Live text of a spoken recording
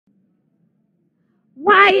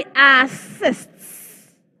Why are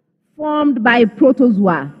cysts formed by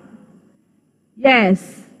protozoa?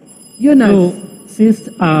 Yes, Eunice. So, cysts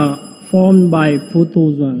are formed by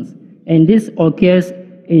protozoans, and this occurs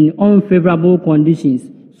in unfavorable conditions.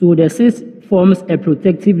 So, the cyst forms a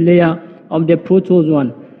protective layer of the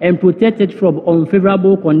protozoan and protects it from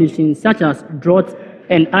unfavorable conditions such as drought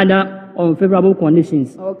and other unfavorable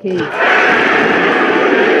conditions. Okay.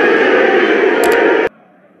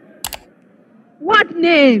 What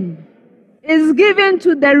name is given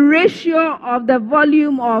to the ratio of the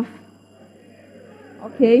volume of...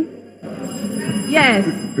 Okay. Yes.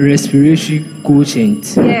 Respiratory quotient.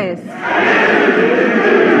 Yes.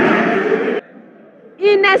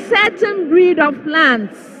 In a certain breed of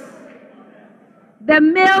plants, the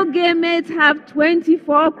male gametes have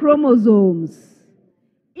 24 chromosomes.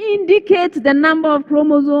 Indicate the number of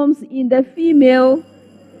chromosomes in the female.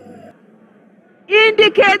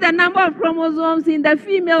 Indicate the number of chromosomes in the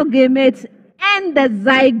female gamete and the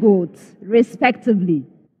zygote, respectively.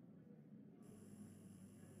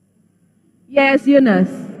 Yes,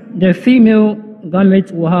 Eunice. The female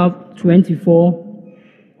gamete will have 24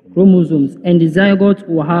 chromosomes, and the zygote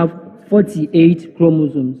will have 48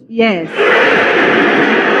 chromosomes. Yes.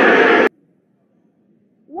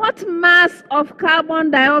 What mass of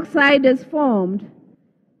carbon dioxide is formed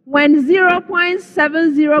when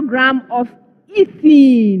 0.70 gram of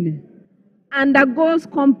ethene undergoes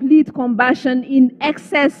complete combustion in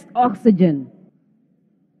excess oxygen?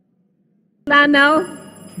 Lionel?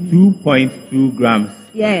 2.2 grams.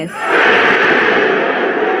 Yes.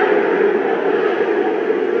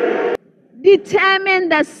 Determine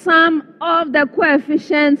the sum of the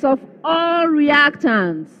coefficients of all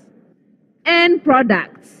reactants and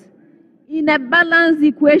products in a balanced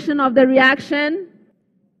equation of the reaction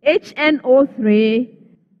HNO3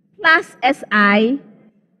 plus Si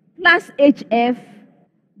plus HF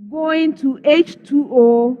going to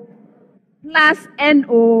H2O plus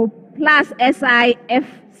NO plus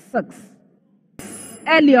SiF6.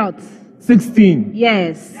 Elliot. 16.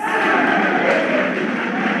 Yes.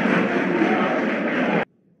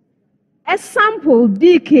 A sample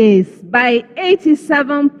decays by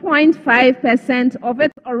 87.5% of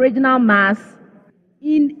its original mass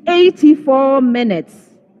in 84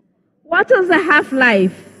 minutes. What is the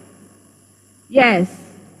half-life? Yes.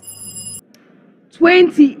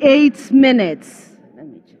 28 minutes. Let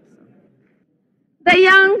me check something. The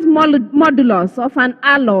Young's modulus of an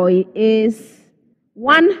alloy is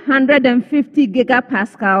 150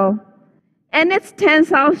 gigapascal, and its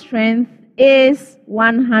tensile strength is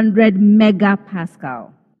 100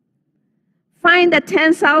 megapascal. Find the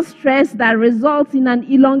tensile stress that results in an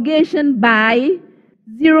elongation by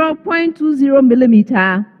 0.20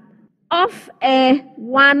 millimeter of a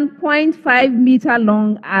 1.5 meter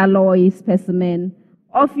long alloy specimen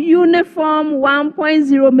of uniform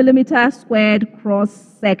 1.0 millimeter squared cross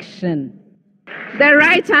section. The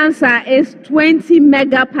right answer is 20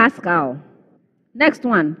 megapascal. Next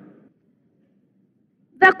one.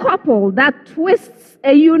 The couple that twists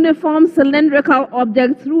a uniform cylindrical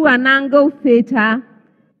object through an angle theta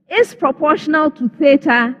is proportional to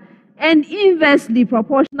theta and inversely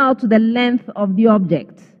proportional to the length of the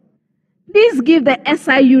object. Please give the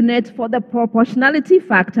SI unit for the proportionality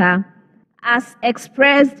factor as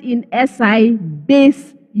expressed in SI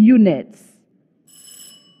base units.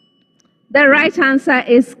 The right answer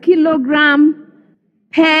is kilogram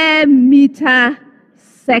per meter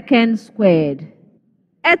second squared.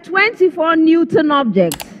 A 24 Newton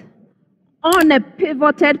object on a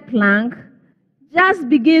pivoted plank just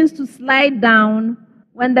begins to slide down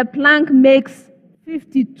when the plank makes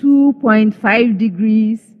 52.5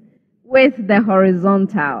 degrees with the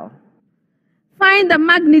horizontal. Find the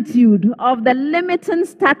magnitude of the limiting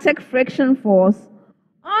static friction force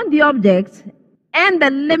on the object and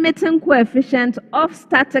the limiting coefficient of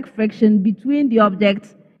static friction between the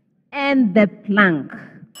object and the plank.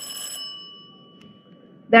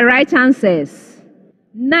 The right answer is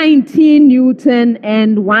 19 Newton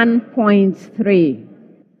and 1.3.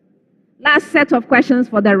 Last set of questions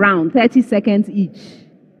for the round, 30 seconds each.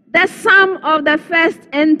 The sum of the first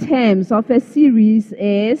n terms of a series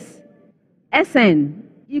is Sn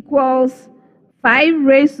equals 5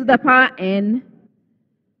 raised to the power n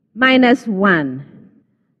minus 1.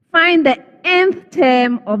 Find the nth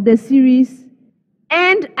term of the series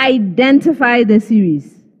and identify the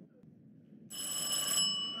series.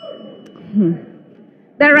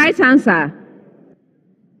 The right answer,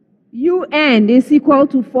 Un is equal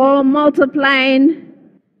to 4 multiplying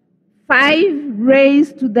 5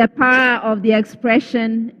 raised to the power of the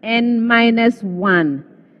expression n minus 1.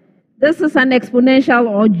 This is an exponential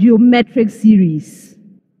or geometric series.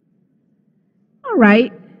 All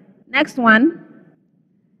right, next one.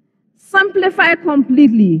 Simplify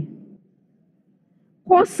completely.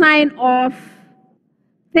 Cosine of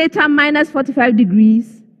theta minus 45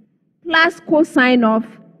 degrees plus cosine of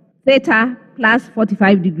theta plus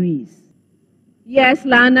 45 degrees. Yes,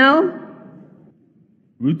 Lionel?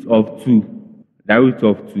 Root of 2, the root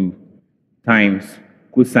of 2 times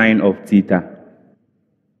cosine of theta.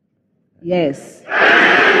 Yes.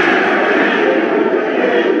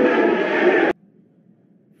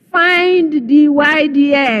 Find dy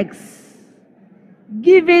dx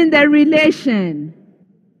given the relation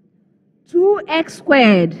 2x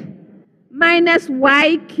squared minus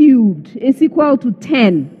y cubed is equal to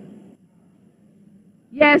 10.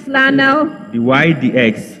 Yes, Lionel? Dy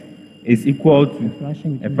dx is equal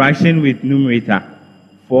to a fraction with numerator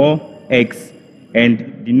 4x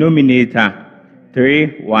and denominator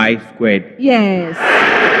 3y squared. Yes.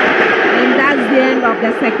 And that's the end of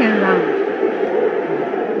the second round.